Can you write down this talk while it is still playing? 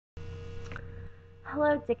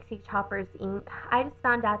Hello, Dixie Choppers Inc. I just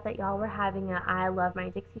found out that y'all were having a I Love My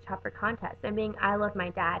Dixie Chopper contest. And being I Love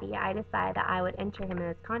My Daddy, I decided that I would enter him in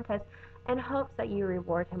this contest in hopes that you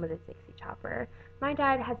reward him with a Dixie Chopper. My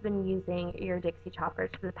dad has been using your Dixie Choppers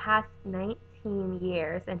for the past 19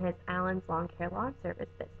 years in his Allen's Lawn Care Lawn Service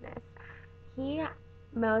business. He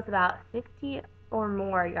mows about 50 or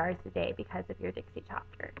more yards a day because of your Dixie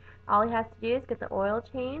Chopper. All he has to do is get the oil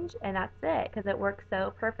change, and that's it because it works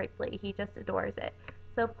so perfectly. He just adores it.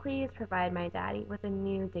 So please provide my daddy with a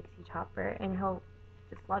new Dixie Chopper, and he'll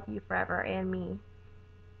just love you forever and me.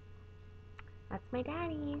 That's my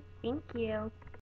daddy. Thank you.